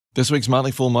This week's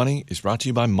Motley Fool Money is brought to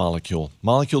you by Molecule.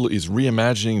 Molecule is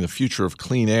reimagining the future of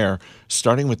clean air,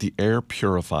 starting with the air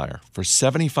purifier. For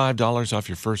 $75 off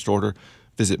your first order,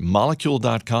 visit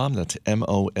molecule.com, that's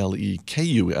MOLEKULE.com,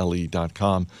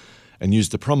 and use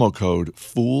the promo code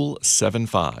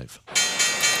FOOL75.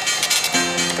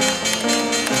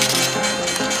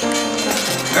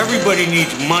 Everybody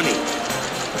needs money.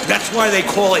 That's why they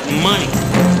call it money.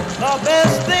 The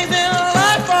best things in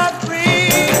life are free,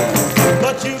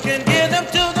 but you can give them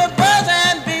to the birds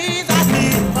and bees. I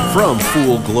need money. From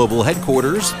Fool Global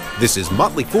Headquarters, this is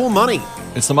Motley Fool Money.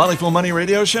 It's the Motley Fool Money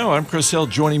Radio Show. I'm Chris Hill.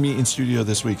 Joining me in studio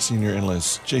this week, senior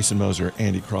analysts Jason Moser,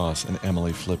 Andy Cross, and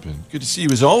Emily Flippen. Good to see you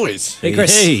as always. Hey,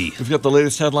 Chris. Hey. We've got the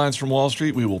latest headlines from Wall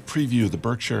Street. We will preview the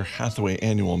Berkshire Hathaway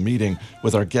annual meeting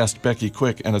with our guest, Becky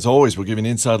Quick. And as always, we'll give you an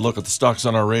inside look at the stocks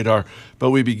on our radar.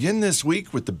 But we begin this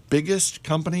week with the biggest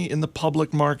company in the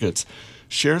public markets.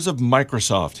 Shares of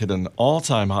Microsoft hit an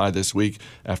all-time high this week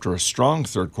after a strong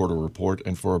third-quarter report.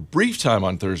 And for a brief time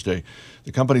on Thursday,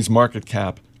 the company's market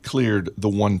cap cleared the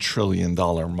 $1 trillion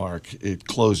mark. It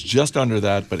closed just under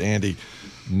that, but Andy,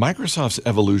 Microsoft's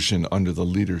evolution under the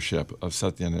leadership of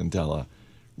Satya Nadella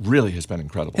really has been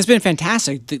incredible. It's been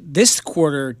fantastic. This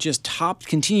quarter just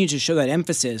continues to show that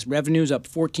emphasis. Revenues up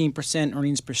 14%,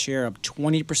 earnings per share up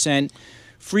 20%,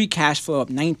 free cash flow up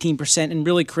 19%, and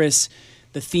really, Chris,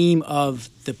 the theme of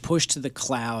the push to the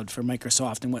cloud for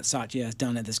Microsoft and what Satya has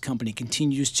done at this company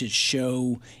continues to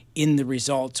show in the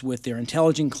results with their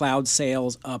intelligent cloud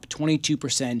sales up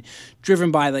 22%,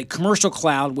 driven by like commercial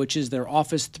cloud, which is their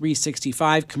Office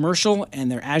 365 commercial and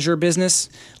their Azure business,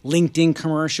 LinkedIn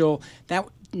commercial. That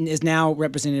is now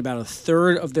representing about a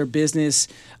third of their business,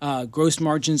 gross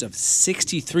margins of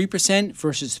 63%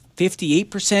 versus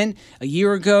 58% a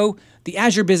year ago. The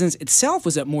Azure business itself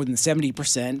was up more than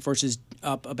 70% versus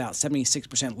up about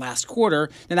 76% last quarter.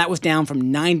 Now, that was down from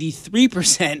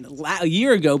 93% a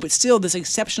year ago, but still this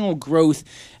exceptional growth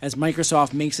as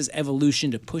Microsoft makes its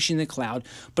evolution to pushing the cloud.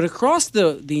 But across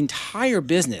the entire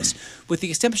business, with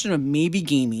the exception of maybe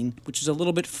gaming, which is a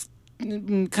little bit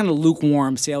kind of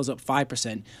lukewarm, sales up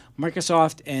 5%,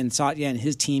 Microsoft and Satya and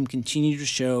his team continue to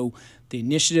show the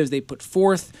initiatives they put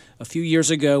forth a few years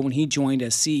ago when he joined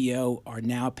as CEO are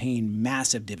now paying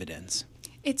massive dividends.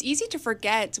 It's easy to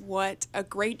forget what a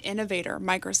great innovator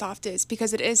Microsoft is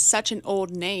because it is such an old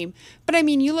name. But I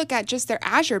mean, you look at just their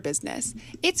Azure business,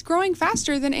 it's growing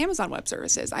faster than Amazon Web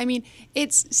Services. I mean,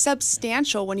 it's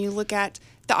substantial when you look at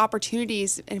the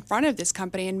opportunities in front of this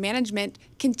company, and management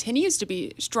continues to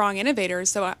be strong innovators.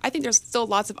 So I think there's still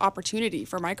lots of opportunity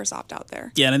for Microsoft out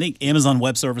there. Yeah, and I think Amazon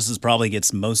Web Services probably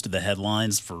gets most of the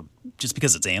headlines for just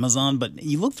because it's Amazon. But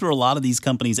you look through a lot of these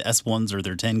companies' S1s or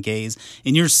their 10Ks,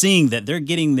 and you're seeing that they're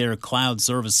getting their cloud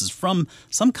services from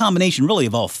some combination really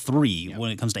of all three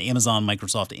when it comes to Amazon,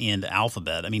 Microsoft, and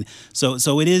Alphabet. I mean, so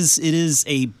it is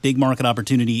a big market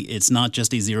opportunity. It's not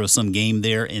just a zero-sum game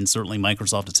there, and certainly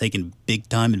Microsoft has taken big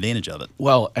time advantage of it.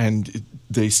 Well, and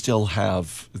they still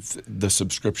have the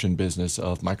subscription business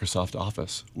of Microsoft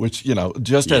Office, which,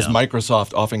 just as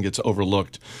Microsoft often gets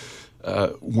overlooked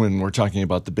when we're talking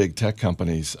about the big tech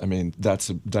companies, I mean,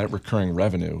 that recurring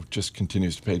revenue just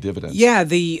continues to pay dividends. Yeah,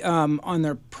 the on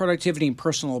their productivity and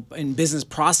personal and business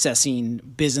processing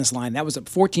business line, that was up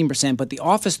 14%, but the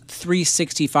Office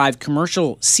 365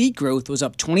 commercial seat growth was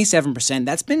up 27%.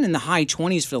 That's been in the high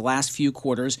 20s for the last few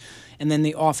quarters. And then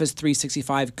the Office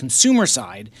 365 consumer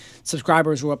side,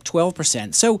 subscribers were up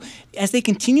 12%. So as they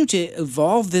continue to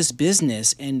evolve this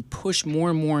business and push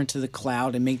more and more into the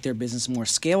cloud and make their business more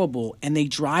scalable, and they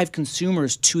drive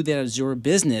consumers to that Azure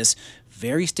business,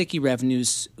 very sticky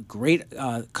revenues, great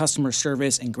customer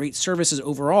service, and great services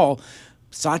overall,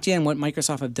 Satya and what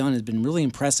Microsoft have done has been really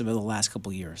impressive over the last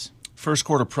couple of years. First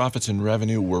quarter profits and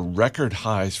revenue were record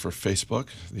highs for Facebook.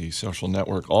 The social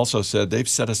network also said they've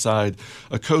set aside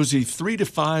a cozy $3 to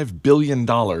 $5 billion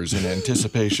in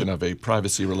anticipation of a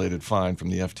privacy-related fine from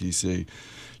the FTC.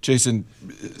 Jason,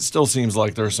 it still seems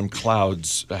like there are some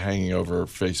clouds hanging over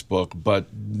Facebook, but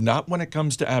not when it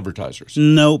comes to advertisers.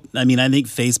 Nope. I mean, I think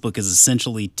Facebook is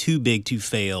essentially too big to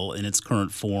fail in its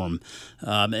current form.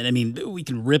 And I mean, we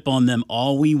can rip on them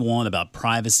all we want about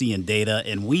privacy and data,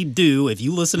 and we do. If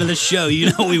you listen to the show, you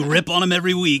know we rip on them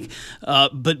every week.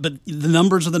 But the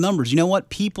numbers are the numbers. You know what?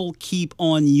 People keep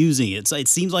on using it. So it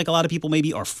seems like a lot of people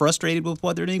maybe are frustrated with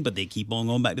what they're doing, but they keep on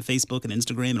going back to Facebook and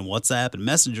Instagram and WhatsApp and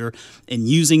Messenger and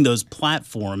using those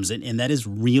platforms, and that is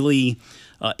really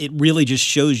it really just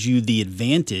shows you the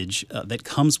advantage that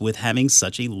comes with having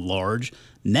such a large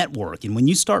network. And when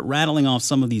you start rattling off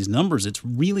some of these numbers, it's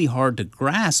really hard to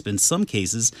grasp in some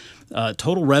cases.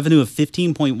 Total revenue of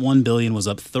 $15.1 billion was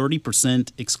up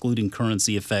 30%, excluding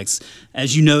currency effects.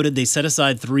 As you noted, they set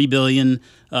aside $3 billion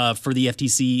for the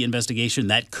FTC investigation.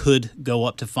 That could go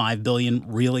up to $5 billion.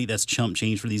 Really, that's chump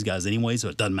change for these guys anyway, so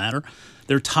it doesn't matter.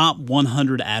 Their top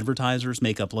 100 advertisers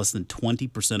make up less than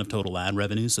 20% of total ad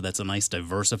revenue, so that's a nice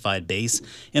diversified base.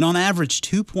 And on average,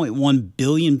 2.1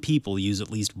 billion people use at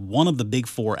least one of the big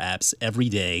four apps every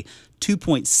day,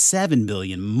 2.7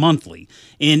 billion monthly.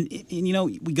 And, you know,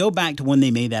 we go back to when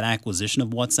they made that acquisition of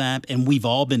WhatsApp, and we've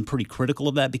all been pretty critical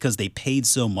of that because they paid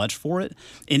so much for it.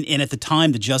 And at the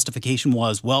time, the justification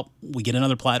was, well, we get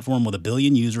another platform with 1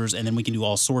 billion users, and then we can do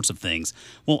all sorts of things.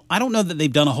 Well, I don't know that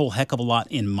they've done a whole heck of a lot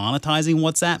in monetizing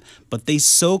WhatsApp, but they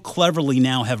so cleverly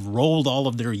now have rolled all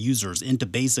of their users into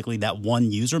basically that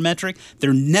one user metric.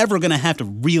 They're never going to have to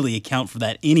really account for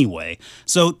that anyway.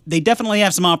 So they definitely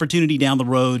have some opportunity down the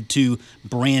road to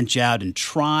branch out and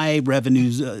try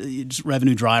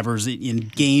revenue drivers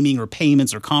in gaming or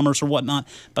payments or commerce or whatnot.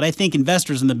 But I think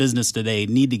investors in the business today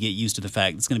need to get used to the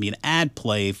fact it's going to be an ad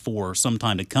play for some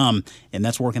time to come, and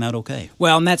that's working out okay.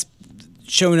 Well, and that's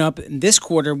shown up in this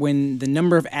quarter when the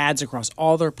number of ads across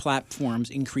all their platforms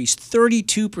increased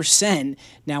 32%.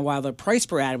 Now, while the price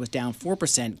per ad was down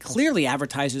 4%, clearly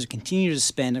advertisers continue to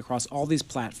spend across all these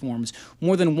platforms.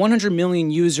 More than 100 million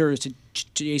users, to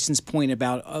Jason's point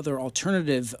about other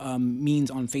alternative means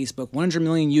on Facebook, 100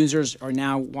 million users are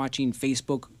now watching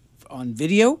Facebook on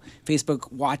video, Facebook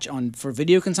Watch for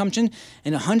video consumption,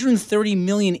 and 130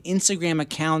 million Instagram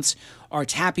accounts are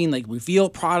tapping like reveal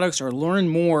products or learn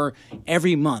more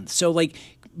every month. So like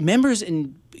members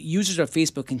and users of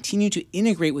Facebook continue to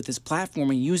integrate with this platform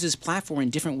and use this platform in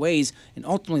different ways, and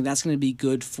ultimately that's going to be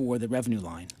good for the revenue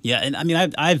line. Yeah, and I mean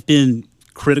I've been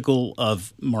critical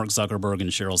of Mark Zuckerberg and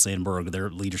Sheryl Sandberg. Their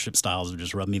leadership styles have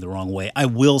just rubbed me the wrong way. I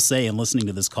will say, in listening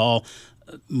to this call,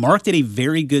 Mark did a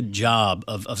very good job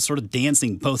of sort of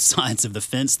dancing both sides of the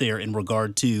fence there in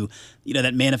regard to, you know,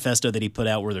 that manifesto that he put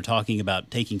out where they're talking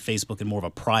about taking Facebook in more of a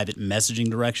private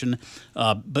messaging direction.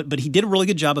 But he did a really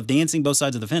good job of dancing both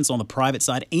sides of the fence on the private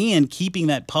side and keeping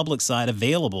that public side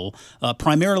available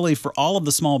primarily for all of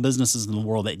the small businesses in the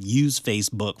world that use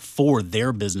Facebook for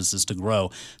their businesses to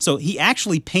grow. So he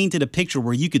actually painted a picture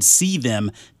where you could see them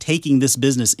taking this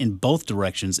business in both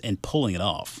directions and pulling it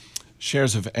off.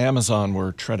 Shares of Amazon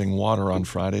were treading water on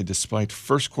Friday despite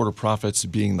first quarter profits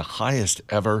being the highest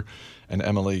ever. And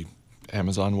Emily,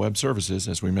 Amazon Web Services,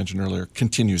 as we mentioned earlier,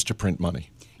 continues to print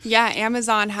money. Yeah,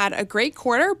 Amazon had a great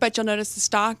quarter, but you'll notice the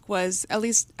stock was, at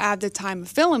least at the time of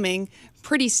filming,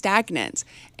 pretty stagnant.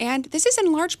 And this is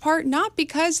in large part not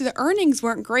because the earnings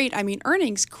weren't great. I mean,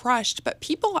 earnings crushed, but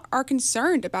people are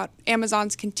concerned about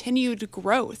Amazon's continued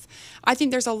growth. I think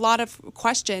there's a lot of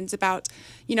questions about,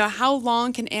 you know, how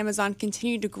long can Amazon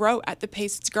continue to grow at the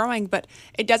pace it's growing, but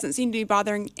it doesn't seem to be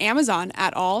bothering Amazon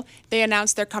at all. They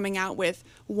announced they're coming out with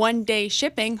one-day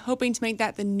shipping, hoping to make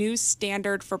that the new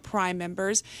standard for Prime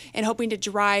members and hoping to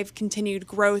drive continued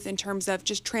growth in terms of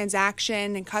just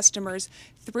transaction and customers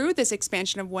through this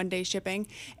expansion of one-day shipping.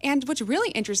 And what's really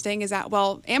interesting is that,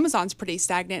 well, Amazon's pretty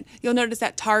stagnant. You'll notice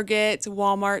that Target,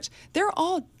 Walmart, they're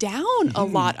all down a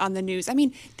lot on the news. I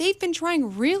mean, they've been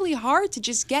trying really hard to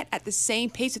just get at the same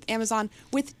pace with Amazon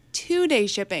with 2-day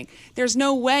shipping. There's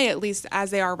no way, at least as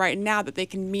they are right now, that they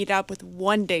can meet up with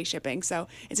 1-day shipping. So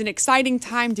it's an exciting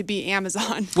time to be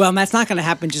Amazon. Well, and that's not going to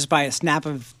happen just by a snap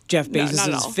of Jeff No, not at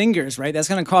Bezos' all. fingers, right? That's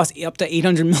going to cost up to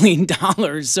 $800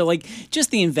 million. So, like, just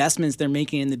the investments they're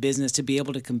making in the business to be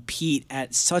able to compete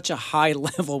at such a high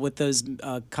level with those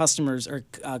customers or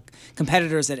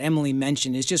competitors that Emily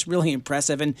mentioned is just really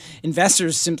impressive. And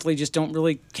investors simply just don't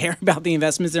really care about the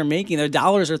investments they're making. Their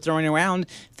dollars are throwing around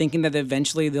thinking that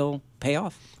eventually they'll pay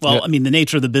off. Well, Yeah. I mean, the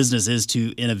nature of the business is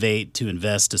to innovate, to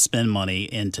invest, to spend money,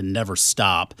 and to never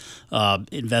stop.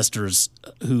 Investors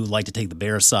who like to take the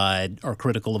bear side are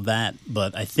critical of that.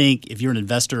 But I think if you're an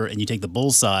investor and you take the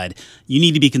bull side, you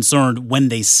need to be concerned when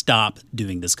they stop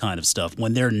doing this kind of stuff,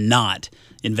 when they're not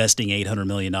investing $800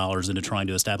 million into trying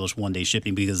to establish one-day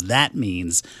shipping, because that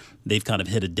means they've kind of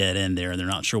hit a dead end there and they're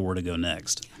not sure where to go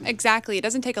next. Exactly. It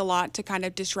doesn't take a lot to kind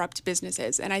of disrupt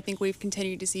businesses. And I think we've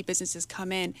continued to see businesses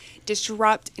come in,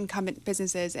 disrupt incumbent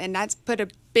businesses. And that's put a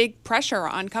big pressure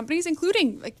on companies,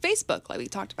 including like Facebook, like we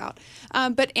talked about.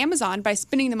 But Amazon, by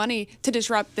spending the money to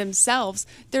disrupt themselves,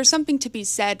 there's something to be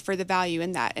said for the value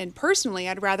in that. And personally,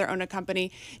 I'd rather own a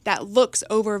company that looks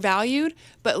overvalued,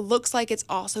 but looks like it's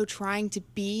also trying to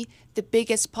be the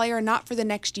biggest player, not for the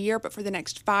next year, but for the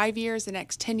next 5 years, the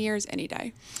next 10 years, any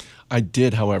day. I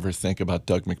did, however, think about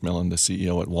Doug McMillon, the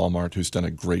CEO at Walmart, who's done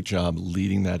a great job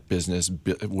leading that business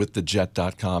with the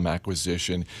Jet.com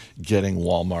acquisition, getting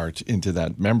Walmart into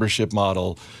that membership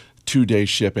model, 2-day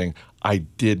shipping. I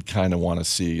did kind of want to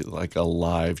see like a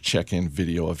live check-in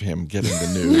video of him getting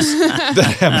the news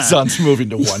that Amazon's moving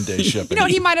to 1-day shipping. You know,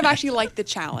 he might have actually liked the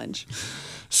challenge.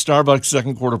 Starbucks'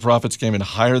 second quarter profits came in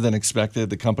higher than expected.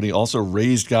 The company also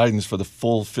raised guidance for the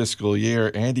full fiscal year.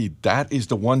 Andy, that is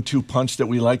the 1-2 punch that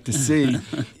we like to see.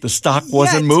 The stock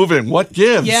wasn't moving. What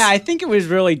gives? Yeah, I think it was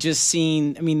really just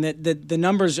seeing. I mean, the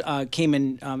numbers came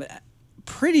in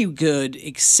pretty good,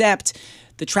 except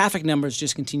the traffic numbers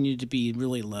just continued to be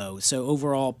really low. So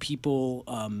overall, people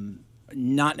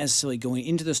not necessarily going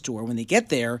into the store. When they get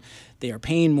there, they are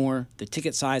paying more. The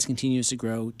ticket size continues to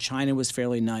grow. China was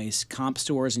fairly nice. Comp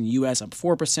stores in the U.S. up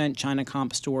 4%. China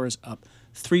comp stores up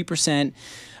 3%.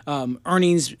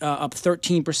 Earnings up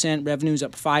 13%. Revenues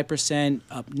up 5%.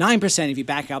 Up 9% if you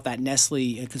back out that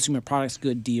Nestle consumer products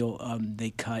good deal they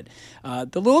cut.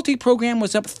 The loyalty program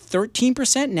was up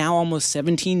 13%. Now almost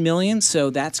 17 million. So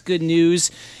that's good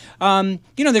news. They're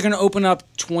going to open up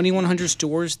 2,100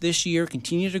 stores this year,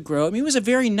 continue to grow. I mean, it was a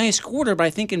very nice quarter, but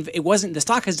I think it wasn't. The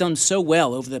stock has done so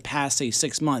well over the past, say,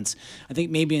 6 months. I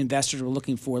think maybe investors were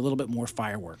looking for a little bit more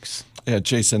fireworks. Yeah,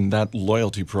 Jason, that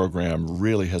loyalty program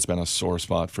really has been a sore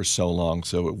spot for so long.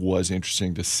 So it was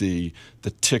interesting to see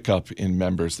the tick up in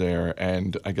members there,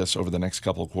 and I guess over the next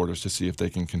couple of quarters to see if they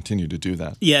can continue to do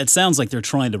that. Yeah, it sounds like they're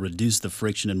trying to reduce the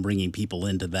friction in bringing people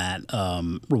into that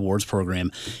rewards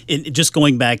program. And just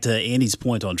going back to Andy's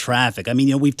point on traffic, I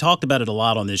mean, we've talked about it a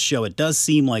lot on this show. It does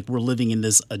seem like we're living in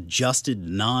this adjusted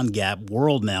non-GAAP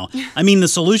world now. I mean, the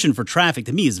solution for traffic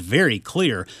to me is very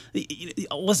clear.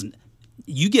 Listen,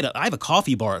 I have a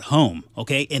coffee bar at home,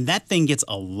 okay, and that thing gets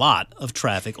a lot of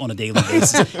traffic on a daily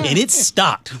basis, and it's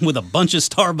stocked with a bunch of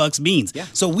Starbucks beans. Yeah.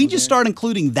 So we just start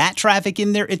including that traffic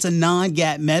in there. It's a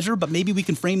non-GAAP measure, but maybe we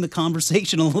can frame the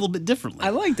conversation a little bit differently. I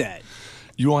like that.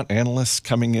 You want analysts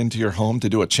coming into your home to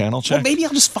do a channel check? Well, maybe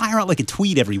I'll just fire out like a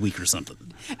tweet every week or something.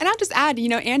 And I'll just add,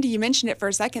 Andy, you mentioned it for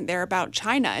a second there about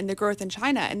China and the growth in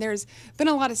China. And there's been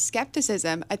a lot of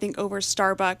skepticism, I think, over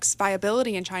Starbucks'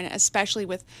 viability in China, especially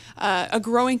with a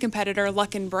growing competitor,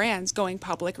 Luckin Brands, going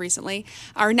public recently,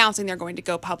 or announcing they're going to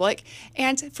go public.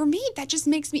 And for me, that just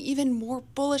makes me even more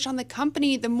bullish on the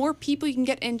company. The more people you can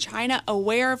get in China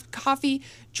aware of coffee,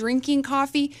 drinking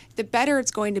coffee, the better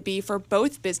it's going to be for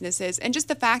both businesses. And just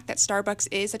the fact that Starbucks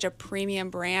is such a premium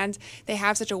brand, they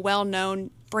have such a well-known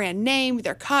brand name,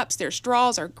 their cups, their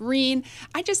straws are green.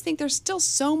 I just think there's still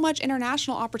so much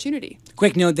international opportunity.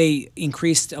 Quick note, they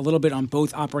increased a little bit on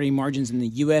both operating margins in the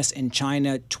U.S. and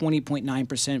China,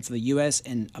 20.9% for the U.S.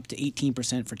 and up to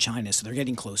 18% for China, so they're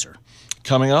getting closer.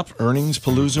 Coming up, Earnings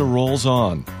Palooza rolls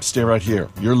on. Stay right here.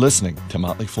 You're listening to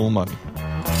Motley Fool Money.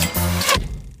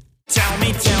 Tell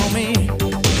me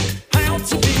how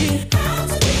to be a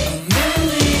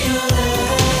millionaire.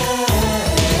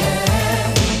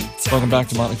 Welcome back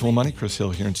to Motley Fool Money. Chris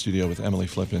Hill here in studio with Emily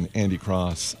Flippen, Andy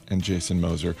Cross, and Jason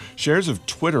Moser. Shares of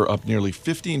Twitter up nearly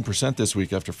 15% this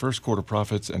week after first quarter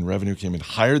profits and revenue came in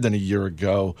higher than a year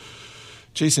ago.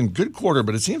 Jason, good quarter,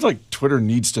 but it seems like Twitter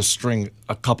needs to string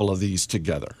a couple of these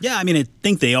together. Yeah, I mean, I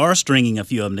think they are stringing a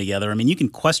few of them together. I mean, you can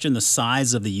question the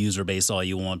size of the user base all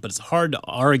you want, but it's hard to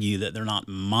argue that they're not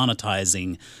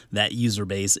monetizing that user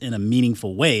base in a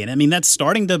meaningful way. And I mean, that's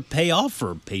starting to pay off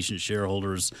for patient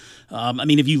shareholders. I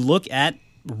mean, if you look at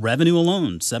revenue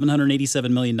alone,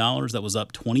 $787 million. That was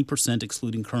up 20%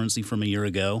 excluding currency from a year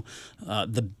ago.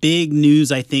 The big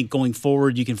news, I think, going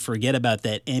forward, you can forget about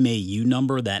that MAU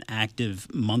number, that active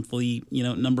monthly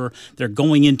number. They're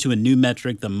going into a new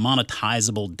metric, the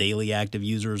monetizable daily active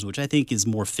users, which I think is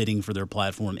more fitting for their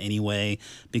platform anyway,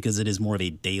 because it is more of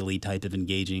a daily type of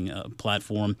engaging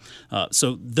platform.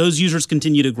 So those users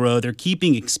continue to grow. They're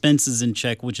keeping expenses in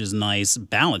check, which is nice.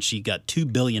 Balance sheet got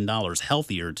 $2 billion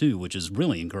healthier, too, which is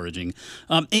really encouraging.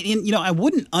 And I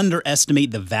wouldn't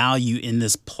underestimate the value in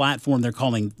this platform they're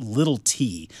calling Little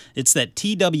T. It's that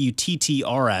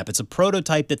TWTTR app. It's a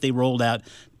prototype that they rolled out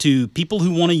to people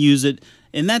who want to use it,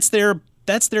 and that's their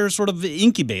sort of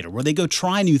incubator where they go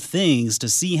try new things to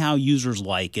see how users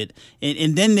like it,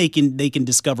 and then they can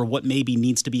discover what maybe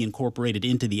needs to be incorporated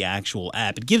into the actual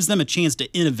app. It gives them a chance to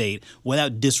innovate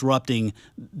without disrupting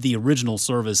the original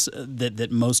service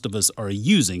that most of us are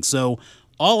using. So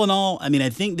all in all, I mean, I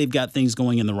think they've got things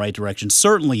going in the right direction.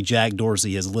 Certainly, Jack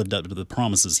Dorsey has lived up to the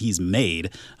promises he's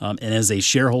made. And as a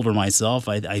shareholder myself,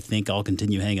 I think I'll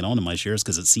continue hanging on to my shares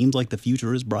because it seems like the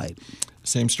future is bright.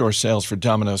 Same-store sales for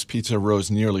Domino's Pizza rose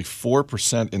nearly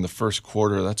 4% in the first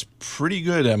quarter. That's pretty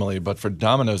good, Emily, but for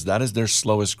Domino's, that is their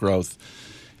slowest growth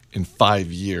in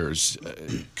 5 years.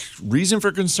 Reason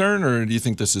for concern, or do you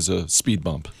think this is a speed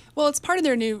bump? Well, it's part of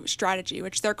their new strategy,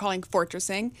 which they're calling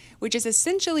fortressing, which is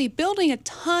essentially building a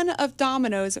ton of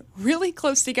dominoes really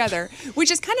close together,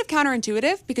 which is kind of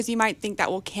counterintuitive because you might think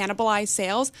that will cannibalize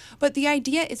sales. But the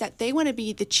idea is that they want to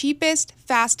be the cheapest,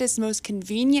 fastest, most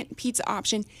convenient pizza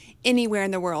option anywhere in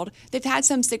the world. They've had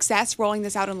some success rolling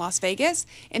this out in Las Vegas,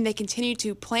 and they continue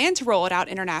to plan to roll it out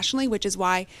internationally, which is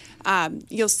why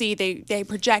you'll see they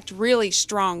project really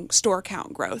strong store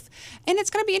count growth. And it's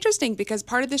going to be interesting because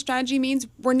part of this strategy means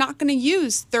we're not going to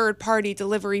use third-party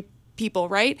delivery people,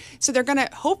 right? So they're going to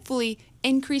hopefully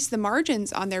increase the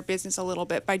margins on their business a little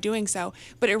bit by doing so.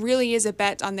 But it really is a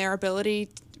bet on their ability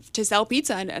to sell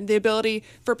pizza and the ability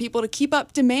for people to keep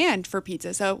up demand for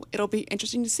pizza. So it'll be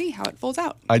interesting to see how it folds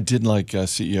out. I did like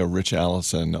CEO Rich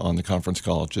Allison on the conference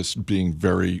call just being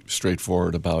very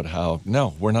straightforward about how,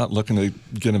 no, we're not looking to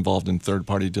get involved in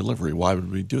third-party delivery. Why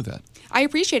would we do that? I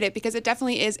appreciate it because it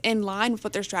definitely is in line with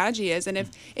what their strategy is. And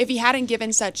if he hadn't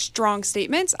given such strong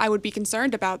statements, I would be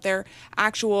concerned about their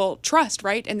actual trust,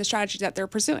 right, in the strategy that they're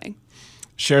pursuing.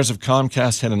 Shares of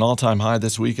Comcast hit an all-time high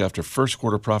this week after first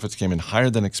quarter profits came in higher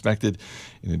than expected.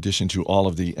 In addition to all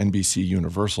of the NBC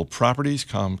Universal properties,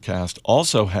 Comcast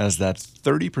also has that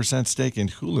 30% stake in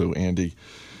Hulu, Andy.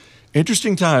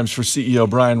 Interesting times for CEO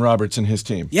Brian Roberts and his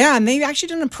team. Yeah, and they've actually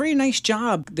done a pretty nice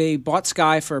job. They bought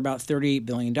Sky for about $38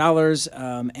 billion,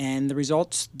 and the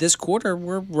results this quarter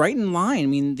were right in line. I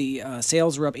mean, the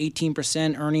sales were up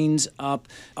 18%, earnings up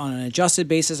on an adjusted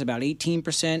basis about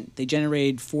 18%. They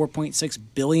generated $4.6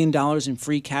 billion in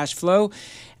free cash flow,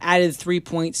 added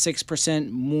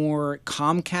 3.6% more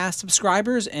Comcast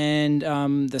subscribers, and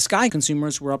the Sky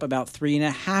consumers were up about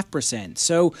 3.5%.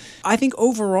 So I think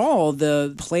overall,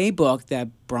 the playbook that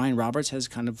Brian Roberts has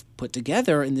kind of put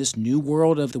together in this new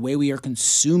world of the way we are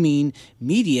consuming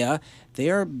media,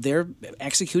 they're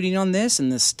executing on this,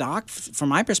 and the stock, from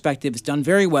my perspective, has done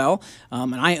very well.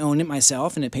 And I own it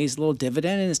myself, and it pays a little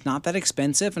dividend, and it's not that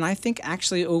expensive. And I think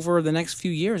actually over the next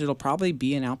few years, it'll probably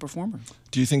be an outperformer.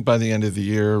 Do you think by the end of the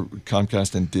year,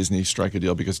 Comcast and Disney strike a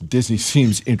deal? Because Disney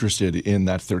seems interested in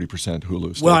that 30%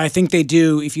 Hulu stake. Well, I think they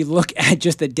do. If you look at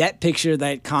just the debt picture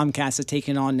that Comcast has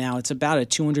taken on now, it's about a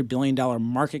 $200 billion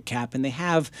market cap, and they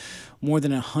have more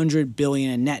than $100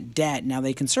 billion in net debt. Now,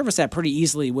 they can service that pretty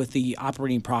easily with the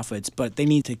operating profits, but they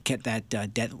need to get that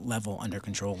debt level under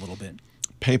control a little bit.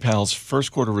 PayPal's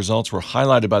first quarter results were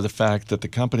highlighted by the fact that the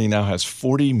company now has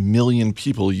 40 million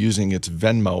people using its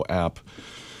Venmo app.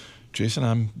 Jason,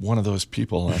 I'm one of those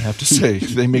people. I have to say,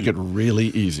 they make it really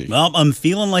easy. Well, I'm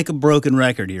feeling like a broken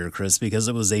record here, Chris, because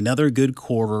it was another good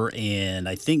quarter, and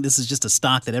I think this is just a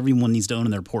stock that everyone needs to own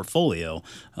in their portfolio.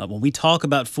 When we talk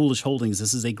about Foolish Holdings,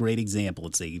 this is a great example.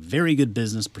 It's a very good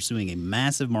business pursuing a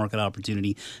massive market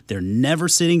opportunity. They're never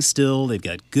sitting still. They've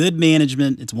got good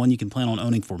management. It's one you can plan on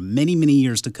owning for many, many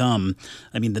years to come.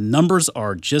 I mean, the numbers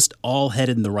are just all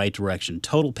headed in the right direction.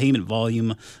 Total payment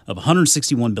volume of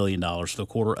 $161 billion for the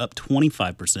quarter, up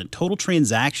 25%. Total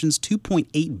transactions,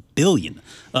 2.8 billion,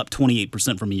 up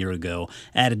 28% from a year ago.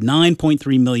 Added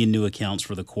 9.3 million new accounts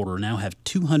for the quarter. Now have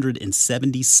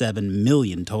 277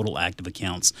 million total active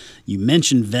accounts. You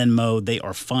mentioned Venmo. They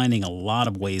are finding a lot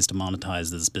of ways to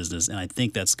monetize this business, and I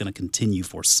think that's going to continue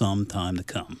for some time to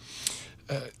come.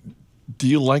 Do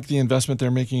you like the investment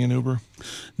they're making in Uber?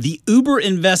 The Uber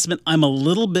investment, I'm a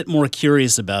little bit more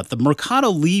curious about. The Mercado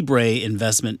Libre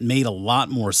investment made a lot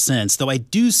more sense, though I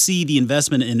do see the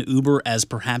investment in Uber as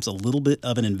perhaps a little bit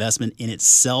of an investment in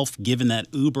itself, given that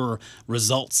Uber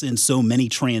results in so many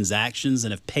transactions,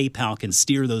 and if PayPal can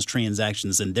steer those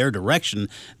transactions in their direction,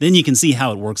 then you can see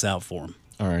how it works out for them.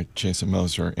 All right, Jason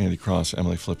Moser, Andy Cross,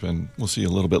 Emily Flippen. We'll see you a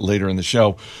little bit later in the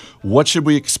show. What should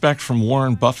we expect from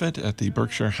Warren Buffett at the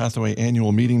Berkshire Hathaway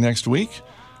annual meeting next week?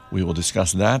 We will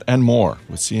discuss that and more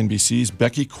with CNBC's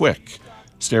Becky Quick.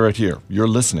 Stay right here. You're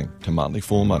listening to Motley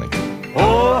Fool Money.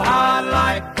 Oh, I'd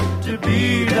like to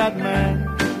be that man.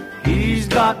 He's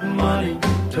got money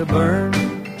to burn.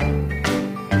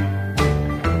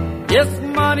 Yes,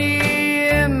 money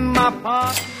in my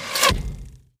pocket.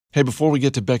 Hey, before we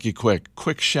get to Becky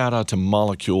quick shout out to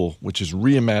Molecule, which is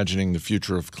reimagining the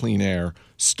future of clean air,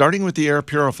 starting with the air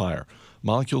purifier.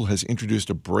 Molecule has introduced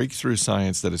a breakthrough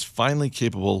science that is finally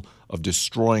capable of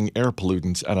destroying air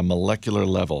pollutants at a molecular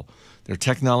level. Their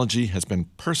technology has been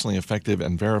personally effective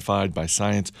and verified by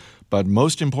science, but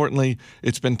most importantly,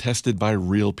 it's been tested by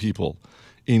real people,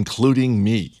 including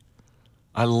me.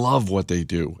 I love what they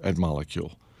do at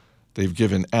Molecule. They've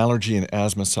given allergy and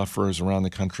asthma sufferers around the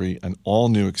country an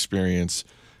all-new experience.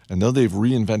 And though they've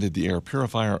reinvented the air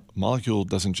purifier, Molekule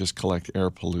doesn't just collect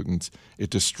air pollutants, it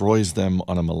destroys them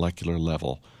on a molecular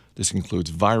level. This includes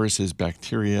viruses,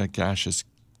 bacteria, gaseous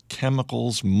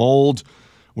chemicals, mold.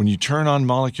 When you turn on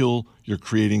Molekule, you're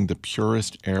creating the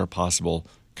purest air possible,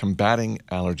 combating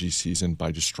allergy season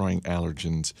by destroying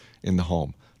allergens in the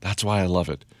home. That's why I love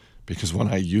it, because when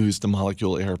I use the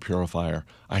Molekule air purifier,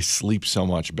 I sleep so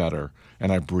much better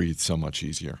and I breathe so much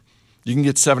easier. You can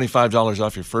get $75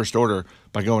 off your first order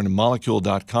by going to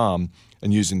Molekule.com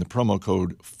and using the promo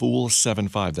code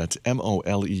FOOL75. That's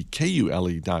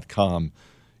MOLEKULE.com.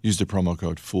 Use the promo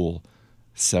code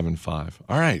FOOL75.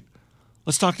 All right,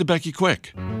 let's talk to Becky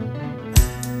Quick.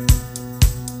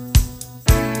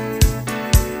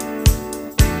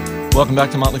 Welcome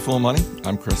back to Motley Fool Money.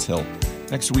 I'm Chris Hill.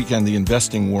 Next weekend, the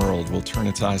investing world will turn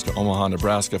its eyes to Omaha,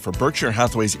 Nebraska for Berkshire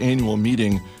Hathaway's annual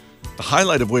meeting, the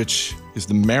highlight of which is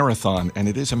the marathon, and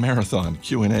it is a marathon,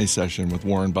 Q&A session with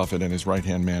Warren Buffett and his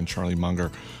right-hand man, Charlie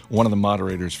Munger. One of the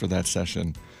moderators for that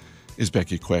session is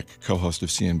Becky Quick, co-host of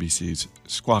CNBC's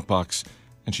Squawk Box,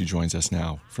 and she joins us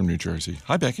now from New Jersey.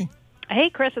 Hi, Becky. Hey,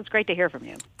 Chris. It's great to hear from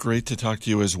you. Great to talk to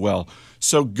you as well.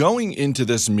 So going into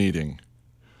this meeting,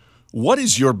 what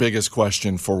is your biggest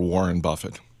question for Warren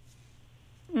Buffett?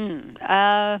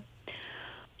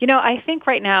 I think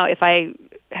right now, if I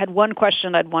had one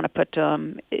question I'd want to put to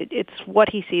him, it's what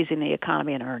he sees in the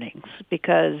economy and earnings,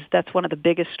 because that's one of the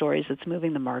biggest stories that's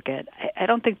moving the market. I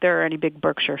don't think there are any big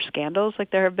Berkshire scandals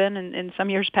like there have been in some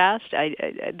years past.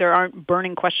 There aren't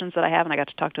burning questions that I have, and I got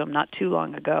to talk to him not too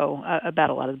long ago about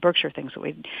a lot of the Berkshire things that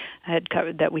we had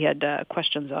covered, that we had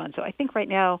questions on. So I think right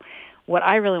now, what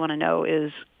I really want to know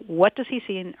is, what does he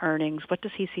see in earnings? What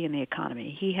does he see in the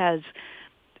economy? He has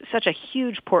such a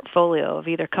huge portfolio of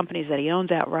either companies that he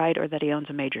owns outright or that he owns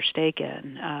a major stake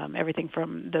in, everything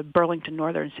from the Burlington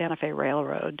Northern Santa Fe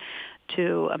Railroad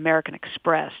to American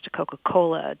Express to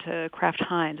Coca-Cola to Kraft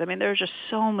Heinz. I mean, there's just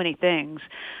so many things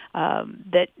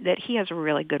that he has a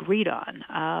really good read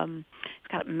on.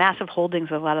 He's got massive holdings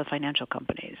in a lot of the financial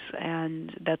companies,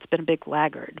 and that's been a big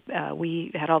laggard.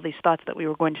 We had all these thoughts that we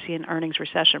were going to see an earnings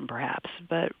recession, perhaps,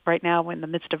 but right now, we're in the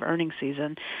midst of earnings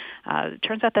season. It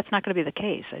turns out that's not going to be the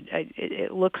case.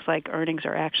 It looks like earnings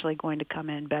are actually going to come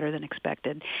in better than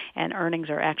expected, and earnings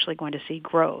are actually going to see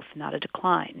growth, not a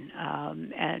decline.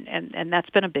 And that's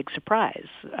been a big surprise.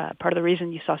 Part of the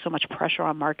reason you saw so much pressure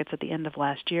on markets at the end of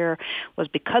last year was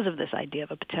because of this idea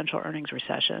of a potential earnings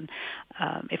recession.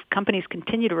 If companies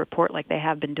continue to report like they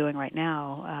have been doing right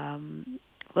now,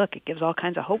 look, it gives all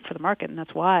kinds of hope for the market, and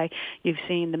that's why you've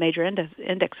seen the major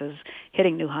indexes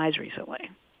hitting new highs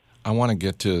recently. I want to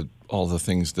get to all the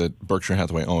things that Berkshire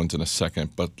Hathaway owns in a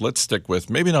second, but let's stick with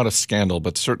maybe not a scandal,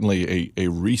 but certainly a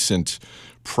recent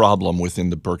problem within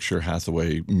the Berkshire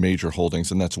Hathaway major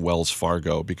holdings, and that's Wells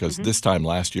Fargo, because this time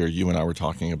last year, you and I were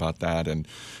talking about that, and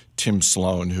Tim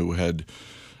Sloan, who had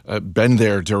been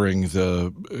there during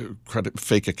the credit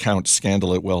fake account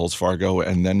scandal at Wells Fargo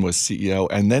and then was CEO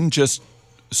and then just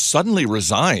suddenly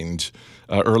resigned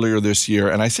earlier this year.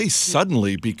 And I say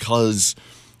suddenly because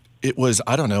it was,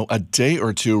 I don't know, a day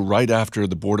or two right after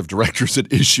the board of directors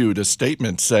had issued a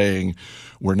statement saying,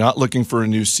 we're not looking for a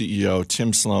new CEO.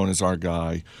 Tim Sloan is our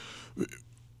guy.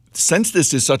 Since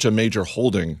this is such a major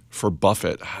holding for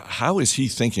Buffett, how is he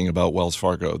thinking about Wells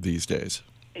Fargo these days?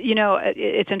 You know,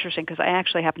 it's interesting because I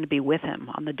actually happened to be with him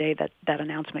on the day that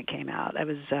announcement came out. I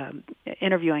was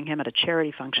interviewing him at a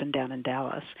charity function down in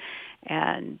Dallas,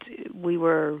 and we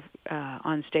were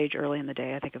on stage early in the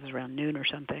day. I think it was around noon or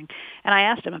something. And I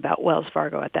asked him about Wells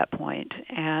Fargo at that point,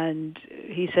 and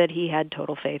he said he had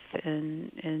total faith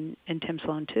in Tim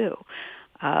Sloan too.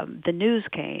 The news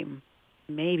came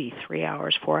maybe 3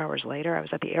 hours, 4 hours later. I was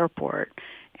at the airport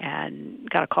and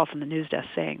got a call from the news desk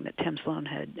saying that Tim Sloan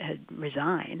had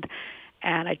resigned.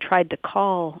 And I tried to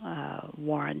call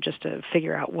Warren just to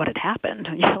figure out what had happened.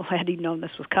 You know, had he known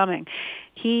this was coming.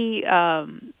 He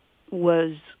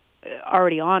was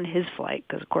already on his flight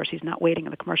because, of course, he's not waiting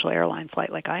on the commercial airline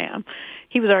flight like I am.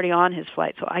 He was already on his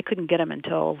flight, so I couldn't get him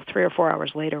until 3 or 4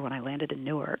 hours later when I landed in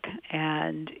Newark.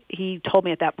 And he told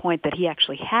me at that point that he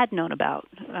actually had known about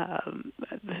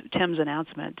Tim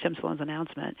Sloan's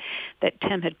announcement, that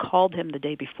Tim had called him the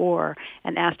day before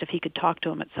and asked if he could talk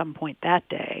to him at some point that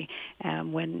day.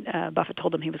 And when Buffett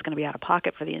told him he was going to be out of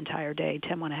pocket for the entire day,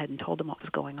 Tim went ahead and told him what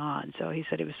was going on. So he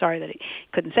said he was sorry that he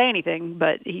couldn't say anything,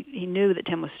 but he knew that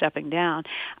Tim was stepping down.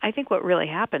 I think what really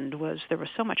happened was there was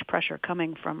so much pressure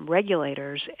coming from regulators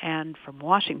and from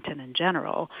Washington in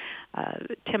general.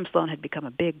 Tim Sloan had become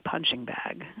a big punching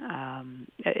bag.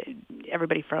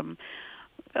 Everybody from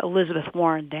Elizabeth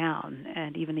Warren down,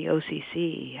 and even the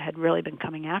OCC had really been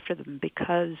coming after them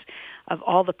because of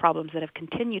all the problems that have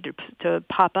continued to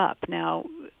pop up. Now,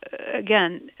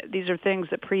 again, these are things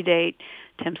that predate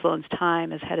Tim Sloan's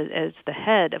time as the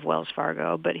head of Wells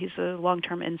Fargo, but he's a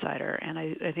long-term insider, and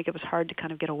I think it was hard to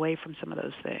kind of get away from some of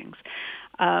those things.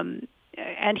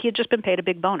 And he had just been paid a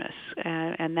big bonus,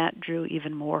 and that drew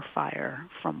even more fire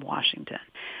from Washington.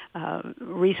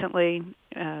 Recently,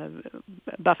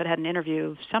 Buffett had an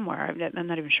interview somewhere. I'm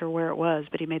not even sure where it was,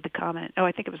 but he made the comment.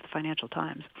 I think it was the Financial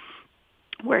Times,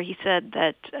 where he said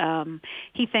that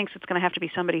he thinks it's going to have to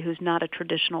be somebody who's not a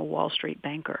traditional Wall Street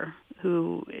banker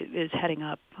who is heading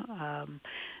up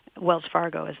Wells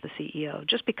Fargo as the CEO,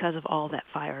 just because of all that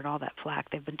fire and all that flack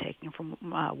they've been taking from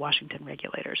Washington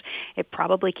regulators. It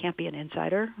probably can't be an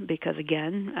insider because,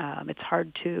 again, it's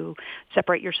hard to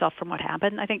separate yourself from what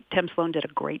happened. I think Tim Sloan did a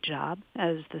great job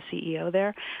as the CEO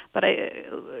there, but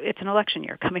it's an election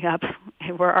year coming up.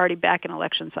 We're already back in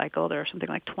election cycle. There are something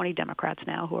like 20 Democrats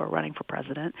now who are running for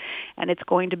president, and it's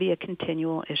going to be a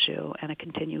continual issue and a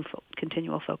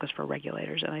continual focus for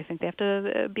regulators, and I think they have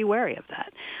to be wary of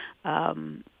that.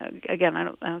 Again, I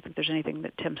don't think there's anything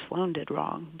that Tim Sloan did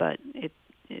wrong, but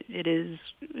it is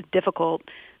difficult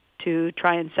to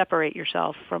try and separate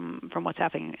yourself from what's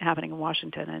happening in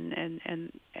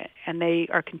Washington, and they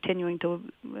are continuing to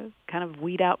kind of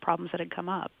weed out problems that had come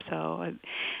up. So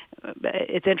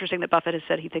it's interesting that Buffett has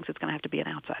said he thinks it's going to have to be an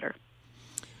outsider.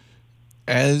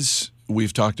 As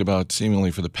we've talked about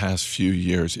seemingly for the past few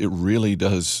years, it really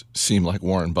does seem like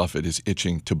Warren Buffett is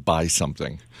itching to buy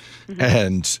something. Mm-hmm.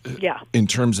 And in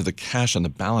terms of the cash on the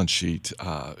balance sheet,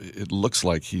 it looks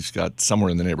like he's got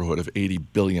somewhere in the neighborhood of $80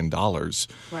 billion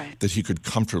that he could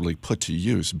comfortably put to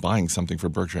use buying something for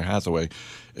Berkshire Hathaway.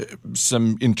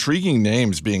 Some intriguing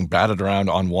names being batted around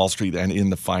on Wall Street and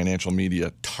in the financial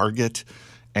media: Target,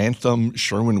 Anthem,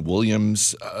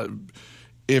 Sherwin-Williams.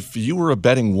 If you were a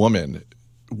betting woman,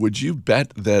 would you bet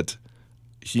that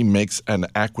he makes an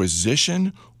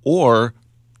acquisition, or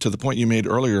to the point you made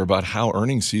earlier about how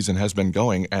earnings season has been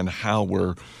going and how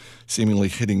we're seemingly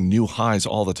hitting new highs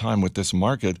all the time with this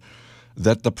market,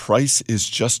 that the price is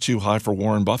just too high for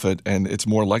Warren Buffett and it's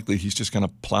more likely he's just going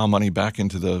to plow money back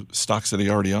into the stocks that he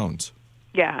already owns?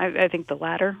 Yeah, I think the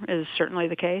latter is certainly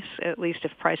the case, at least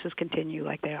if prices continue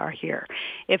like they are here.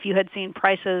 If you had seen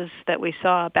prices that we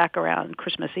saw back around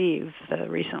Christmas Eve, the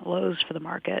recent lows for the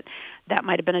market, that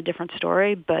might have been a different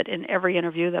story. But in every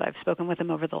interview that I've spoken with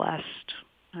him over the last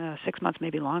 6 months,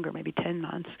 maybe longer, maybe 10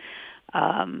 months,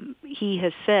 he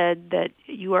has said that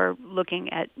you are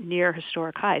looking at near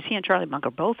historic highs. He and Charlie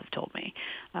Munger both have told me,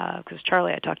 because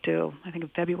Charlie I talked to, I think in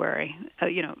February,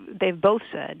 they've both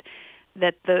said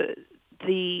that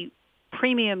the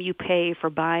premium you pay for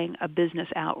buying a business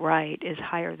outright is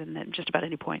higher than just about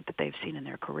any point that they've seen in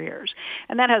their careers.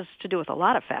 And that has to do with a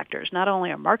lot of factors. Not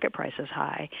only are market prices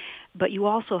high, but you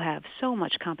also have so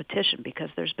much competition because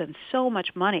there's been so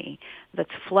much money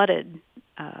that's flooded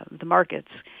the markets,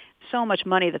 so much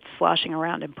money that's sloshing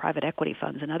around in private equity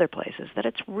funds and other places, that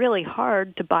it's really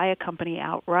hard to buy a company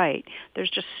outright. There's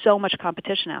just so much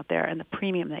competition out there, and the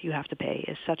premium that you have to pay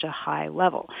is such a high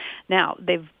level. Now,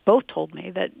 they've both told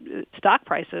me that stock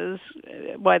prices,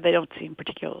 while they don't seem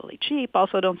particularly cheap,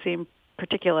 also don't seem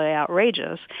particularly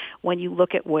outrageous when you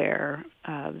look at where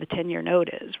the 10-year note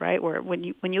is, right? Where when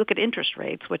you look at interest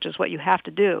rates, which is what you have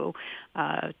to do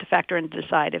to factor in to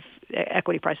decide if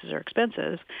equity prices are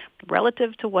expensive,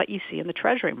 relative to what you see in the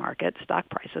Treasury market, stock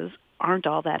prices aren't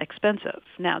all that expensive.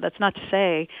 Now, that's not to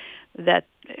say that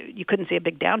you couldn't see a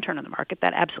big downturn in the market.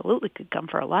 That absolutely could come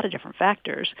for a lot of different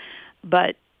factors,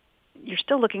 but you're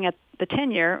still looking at the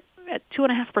 10-year at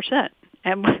 2.5%.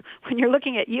 And when you're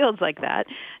looking at yields like that,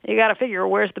 you got to figure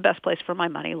where's the best place for my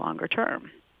money longer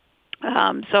term.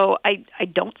 So I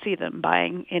don't see them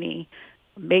buying any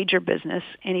major business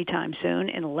anytime soon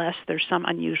unless there's some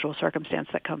unusual circumstance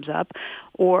that comes up,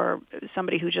 or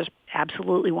somebody who just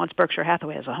absolutely wants Berkshire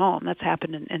Hathaway as a home. That's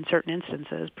happened in certain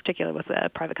instances, particularly with a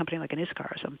private company like an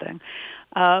ISCAR or something.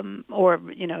 Or,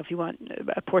 if you want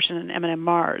a portion in M&M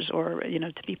Mars, or,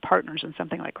 to be partners in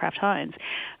something like Kraft Heinz.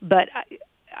 But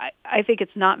I think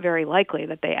it's not very likely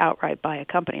that they outright buy a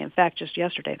company. In fact, just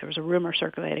yesterday there was a rumor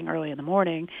circulating early in the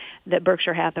morning that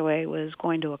Berkshire Hathaway was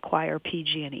going to acquire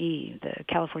PG&E, the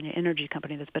California energy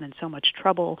company that's been in so much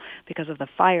trouble because of the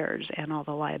fires and all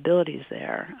the liabilities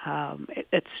there.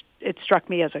 It struck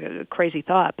me as a crazy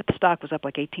thought, but the stock was up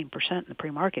like 18% in the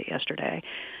pre-market yesterday.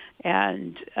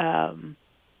 And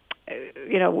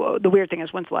the weird thing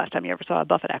is, when's the last time you ever saw a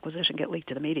Buffett acquisition get leaked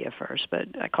to the media first? But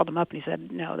I called him up and he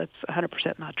said, no, that's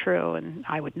 100% not true, and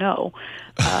I would know.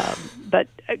 But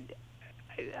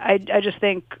I just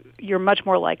think you're much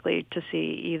more likely to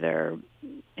see either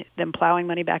them plowing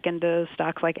money back into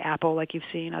stocks like Apple, like you've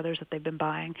seen others that they've been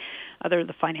buying, other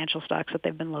the financial stocks that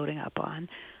they've been loading up on,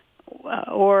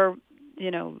 or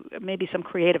maybe some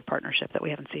creative partnership that we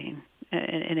haven't seen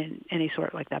in any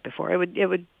sort like that before. It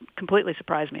would completely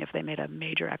surprise me if they made a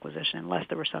major acquisition unless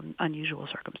there were some unusual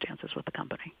circumstances with the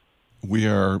company. We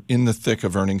are in the thick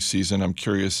of earnings season. I'm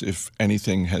curious if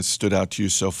anything has stood out to you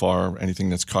so far, anything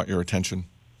that's caught your attention?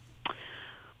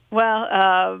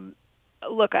 Well,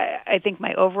 look, I think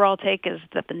my overall take is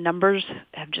that the numbers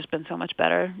have just been so much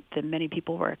better than many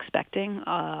people were expecting.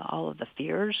 All of the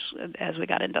fears as we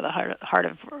got into the heart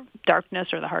of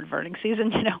darkness or the heart of earnings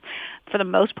season, for the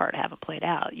most part haven't played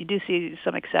out. You do see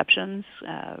some exceptions.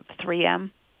 3M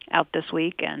out this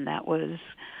week, and that was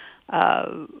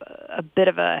a bit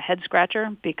of a head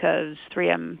scratcher because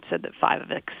 3M said that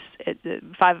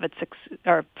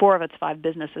four of its five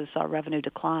businesses saw revenue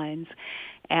declines,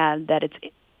 and that it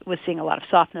was seeing a lot of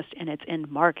softness in its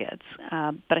end markets.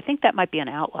 But I think that might be an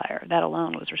outlier. That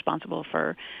alone was responsible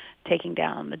for taking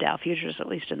down the Dow futures, at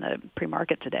least in the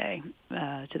pre-market today,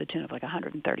 to the tune of like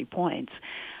 130 points.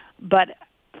 But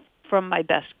from my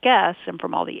best guess and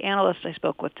from all the analysts I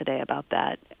spoke with today about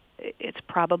that, it's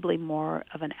probably more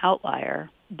of an outlier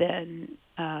than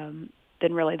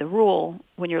really the rule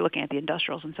when you're looking at the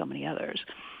industrials and so many others.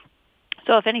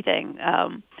 So if anything,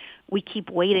 we keep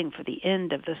waiting for the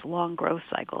end of this long growth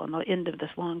cycle and the end of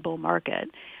this long bull market.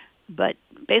 But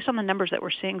based on the numbers that we're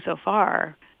seeing so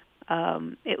far,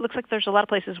 it looks like there's a lot of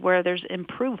places where there's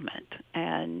improvement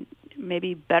and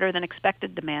maybe better than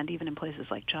expected demand even in places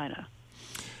like China.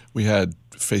 We had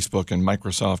Facebook and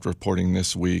Microsoft reporting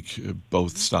this week,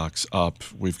 both stocks up.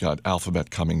 We've got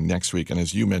Alphabet coming next week. And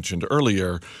as you mentioned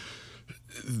earlier,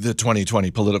 the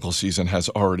 2020 political season has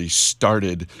already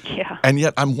started. Yeah. And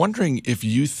yet I'm wondering if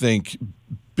you think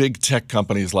big tech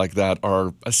companies like that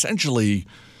are essentially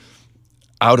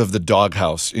out of the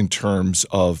doghouse in terms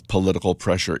of political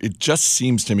pressure. It just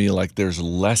seems to me like there's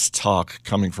less talk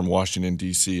coming from Washington,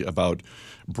 D.C. about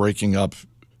breaking up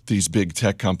these big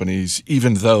tech companies,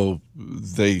 even though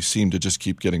they seem to just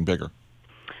keep getting bigger.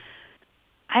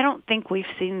 I don't think we've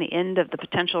seen the end of the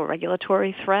potential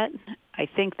regulatory threat. I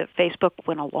think that Facebook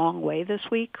went a long way this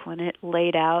week when it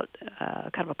laid out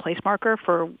kind of a place marker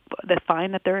for the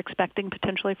fine that they're expecting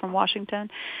potentially from Washington.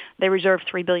 They reserved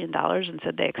 $3 billion and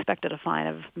said they expected a fine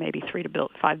of maybe $3 to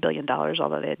 $5 billion,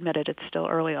 although they admitted it's still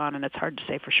early on and it's hard to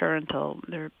say for sure until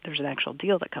there's an actual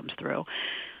deal that comes through.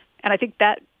 And I think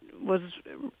that was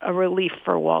a relief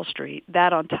for Wall Street.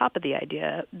 That on top of the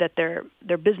idea that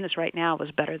their business right now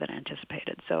was better than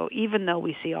anticipated. So even though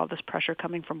we see all this pressure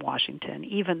coming from Washington,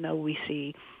 even though we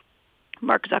see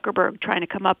Mark Zuckerberg trying to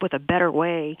come up with a better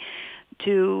way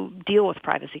to deal with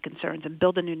privacy concerns and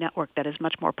build a new network that is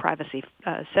much more privacy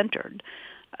centered,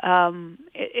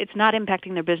 it's not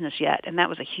impacting their business yet, and that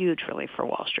was a huge relief for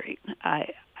Wall Street.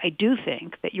 I do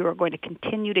think that you are going to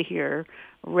continue to hear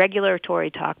regulatory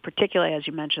talk, particularly as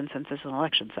you mentioned, since it's an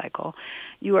election cycle.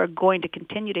 You are going to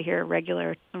continue to hear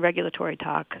regulatory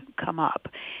talk come up.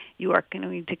 You are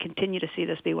going to continue to see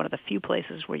this be one of the few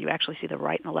places where you actually see the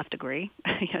right and the left agree.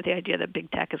 The idea that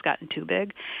big tech has gotten too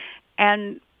big,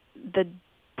 and the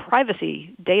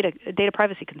data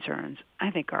privacy concerns,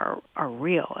 I think are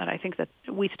real, and I think that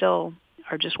we still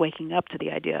are just waking up to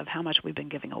the idea of how much we've been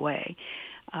giving away.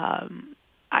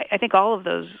 I think all of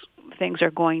those things are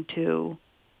going to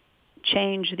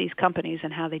change these companies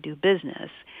and how they do business,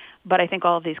 but I think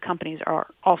all of these companies are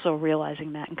also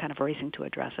realizing that and kind of racing to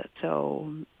address it.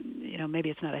 So, maybe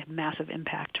it's not a massive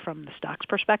impact from the stock's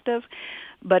perspective,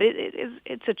 but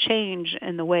it's a change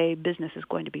in the way business is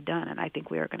going to be done, and I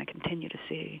think we are going to continue to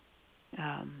see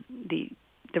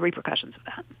the repercussions of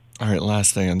that. All right,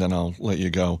 last thing, and then I'll let you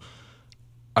go.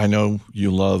 I know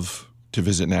you love to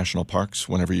visit national parks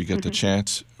whenever you get the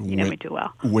chance. You know me too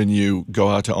well. When you go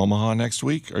out to Omaha next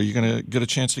week, are you going to get a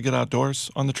chance to get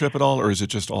outdoors on the trip at all, or is it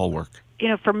just all work?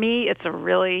 For me, it's a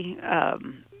really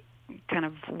kind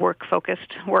of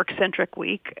work-focused, work-centric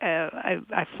week.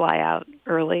 I fly out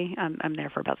early. I'm there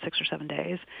for about 6 or 7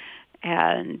 days,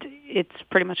 and it's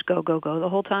pretty much go, go, go the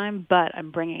whole time, but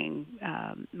I'm bringing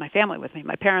my family with me.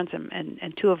 My parents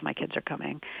and two of my kids are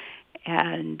coming,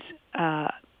 and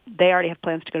they already have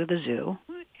plans to go to the zoo,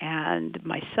 and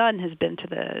my son has been to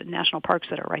the national parks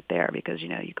that are right there because,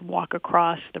 you can walk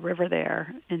across the river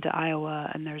there into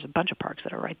Iowa, and there's a bunch of parks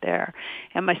that are right there.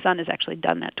 And my son has actually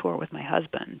done that tour with my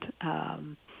husband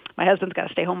my husband's got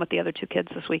to stay home with the other two kids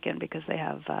this weekend because they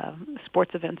have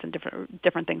sports events and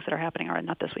different things that are happening. Or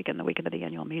not this weekend, the weekend of the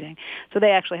annual meeting. So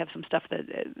they actually have some stuff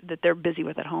that they're busy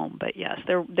with at home. But yes,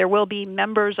 there will be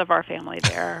members of our family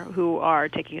there who are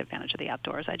taking advantage of the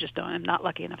outdoors. I'm not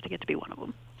lucky enough to get to be one of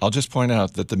them. I'll just point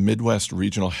out that the Midwest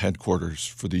regional headquarters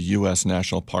for the U.S.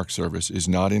 National Park Service is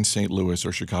not in St. Louis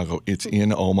or Chicago. It's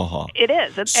in Omaha. It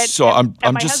is.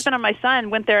 My husband and my son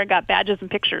went there and got badges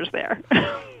and pictures there.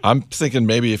 I'm thinking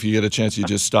maybe if you get a chance, you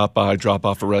just stop by, drop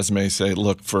off a resume, say,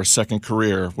 look, for a second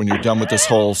career, when you're done with this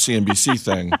whole CNBC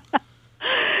thing.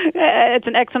 It's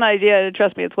an excellent idea.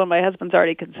 Trust me, it's one my husband's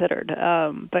already considered.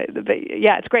 But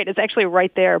yeah, it's great. It's actually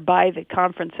right there by the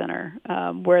conference center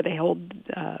where they hold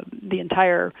the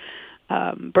entire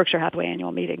Berkshire Hathaway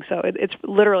annual meeting. So it's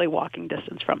literally walking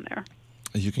distance from there.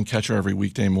 You can catch her every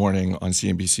weekday morning on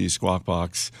CNBC's Squawk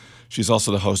Box. She's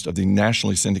also the host of the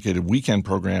nationally syndicated weekend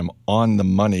program On the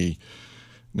Money.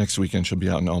 Next weekend, she'll be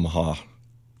out in Omaha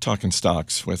talking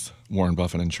stocks with Warren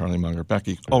Buffett and Charlie Munger.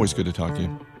 Becky, always good to talk to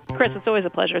you. Chris, it's always a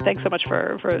pleasure. Thanks so much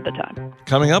for the time.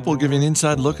 Coming up, we'll give you an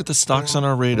inside look at the stocks on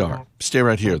our radar. Stay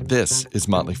right here. This is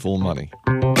Motley Fool Money.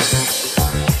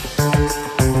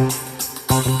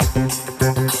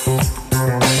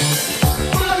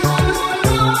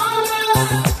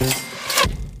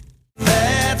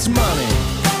 That's money.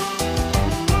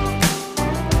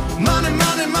 Money,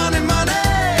 money, money, money.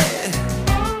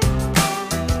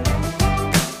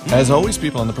 As always,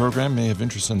 people on the program may have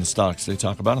interest in the stocks they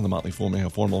talk about, and the Motley Fool may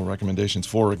have formal recommendations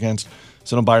for or against,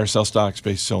 so don't buy or sell stocks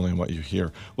based solely on what you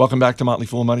hear. Welcome back to Motley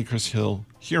Fool Money. Chris Hill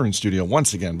here in studio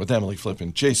once again with Emily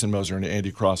Flippen, Jason Moser, and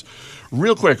Andy Cross.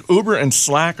 Real quick, Uber and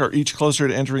Slack are each closer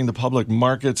to entering the public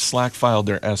market. Slack filed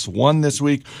their S-1 this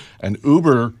week, and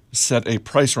Uber set a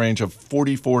price range of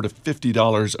 $44 to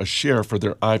 $50 a share for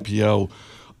their IPO.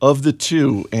 Of the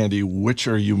two, Andy, which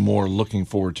are you more looking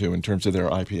forward to in terms of their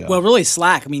IPO? Well, really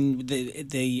Slack. I mean,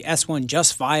 the S1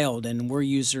 just filed, and we're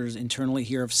users internally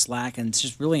here of Slack, and it's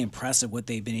just really impressive what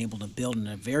they've been able to build in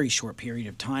a very short period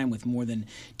of time with more than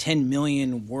 10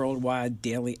 million worldwide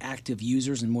daily active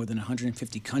users in more than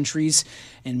 150 countries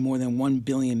and more than 1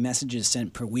 billion messages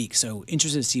sent per week. So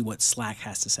interested to see what Slack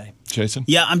has to say. Jason?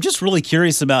 Yeah, I'm just really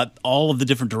curious about all of the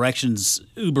different directions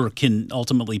Uber can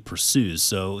ultimately pursue.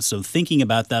 So thinking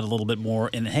about that a little bit more,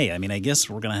 and hey, I mean, I guess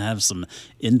we're going to have some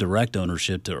indirect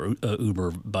ownership to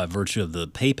Uber by virtue of the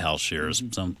PayPal shares.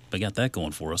 So we got that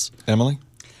going for us. Emily?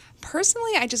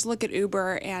 Personally, I just look at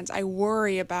Uber and I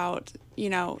worry about,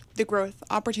 the growth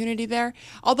opportunity there.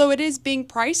 Although it is being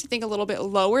priced, I think, a little bit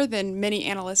lower than many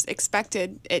analysts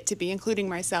expected it to be, including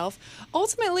myself.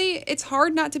 Ultimately, it's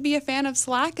hard not to be a fan of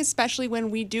Slack, especially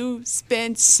when we do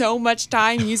spend so much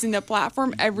time using the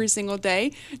platform every single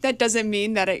day. That doesn't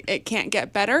mean that it can't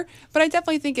get better, but I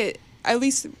definitely think it, at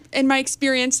least in my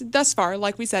experience thus far,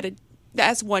 like we said, the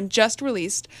S1 just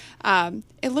released.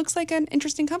 It looks like an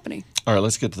interesting company. All right,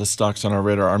 let's get to the stocks on our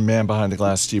radar. Our man behind the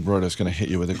glass, Steve Broda, is going to hit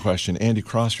you with a question. Andy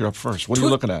Cross, you're up first. What are you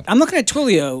looking at? I'm looking at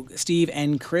Twilio, Steve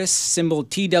and Chris, symbol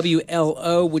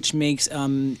TWLO, which makes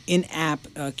in-app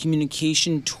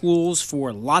communication tools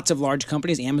for lots of large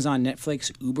companies, Amazon,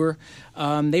 Netflix, Uber.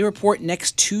 They report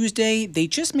next Tuesday. They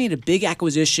just made a big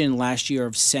acquisition last year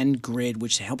of SendGrid,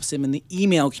 which helps them in the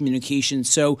email communication.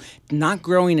 So not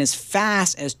growing as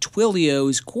fast as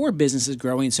Twilio's core business is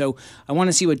growing. So I want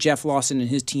to see what Jeff Lawson and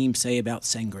his team say about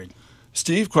SendGrid.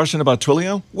 Steve, question about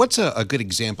Twilio? What's a good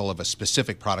example of a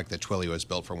specific product that Twilio has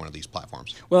built for one of these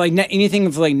platforms? Well, like anything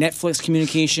for like Netflix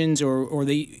communications or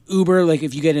the Uber, like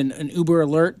if you get an Uber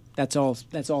alert, that's all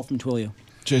from Twilio.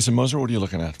 Jason Moser, what are you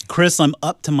looking at? Chris, I'm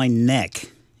up to my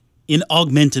neck in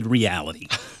augmented reality.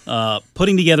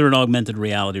 Putting together an augmented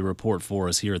reality report for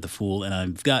us here at The Fool, and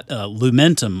I've got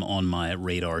Lumentum on my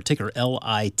radar, ticker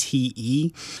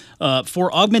LITE.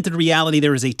 For augmented reality,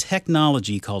 there is a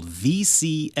technology called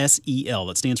VCSEL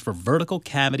that stands for Vertical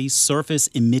Cavity Surface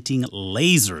Emitting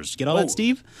Lasers. Get all that,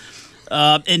 Steve?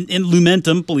 And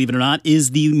Lumentum, believe it or not,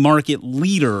 is the market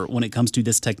leader when it comes to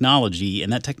this technology,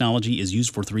 and that technology is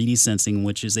used for 3D sensing,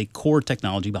 which is a core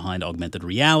technology behind augmented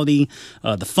reality.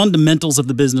 The fundamentals of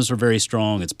the business are very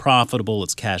strong. It's profitable.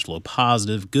 It's cash flow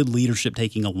positive. Good leadership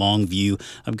taking a long view.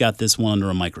 I've got this one under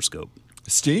a microscope.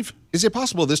 Steve? Is it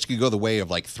possible this could go the way of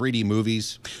like 3D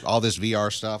movies, all this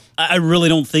VR stuff? I really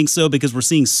don't think so, because we're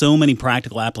seeing so many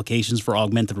practical applications for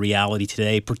augmented reality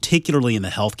today, particularly in the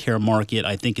healthcare market.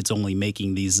 I think it's only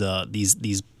making these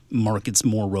markets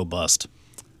more robust.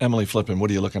 Emily Flippen, what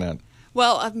are you looking at?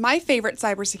 Well, my favorite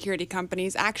cybersecurity company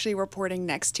is actually reporting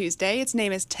next Tuesday. Its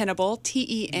name is Tenable,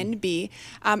 Tenb.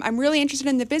 I'm really interested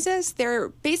in the business. They're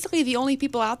basically the only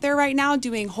people out there right now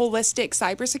doing holistic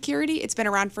cybersecurity. It's been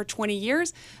around for 20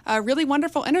 years. A really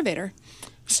wonderful innovator.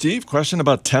 Steve, question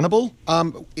about Tenable?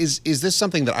 Is this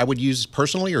something that I would use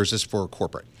personally, or is this for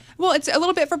corporate? Well, it's a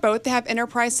little bit for both. They have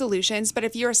enterprise solutions, but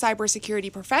if you're a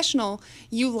cybersecurity professional,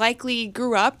 you likely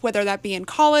grew up, whether that be in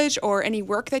college or any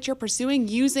work that you're pursuing,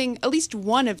 using at least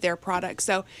one of their products.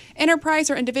 So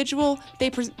enterprise or individual, they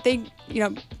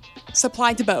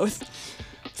supply to both.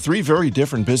 3 very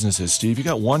different businesses. Steve, you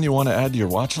got one you want to add to your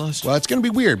watch list? Well, it's going to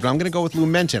be weird, but I'm going to go with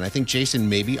Lumentum. I think Jason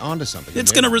may be onto something.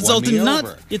 It's going to result in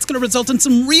It's going to result in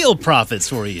some real profits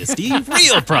for you, Steve.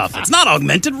 Real profits, not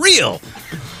augmented, real.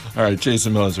 All right,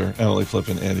 Jason Moser, Emily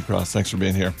Flippen, Andy Cross, thanks for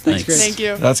being here. Thanks, Chris. Thank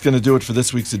you. That's going to do it for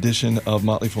this week's edition of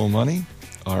Motley Fool Money.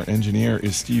 Our engineer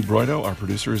is Steve Broido. Our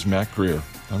producer is Matt Greer.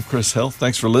 I'm Chris Hill.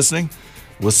 Thanks for listening.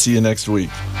 We'll see you next week.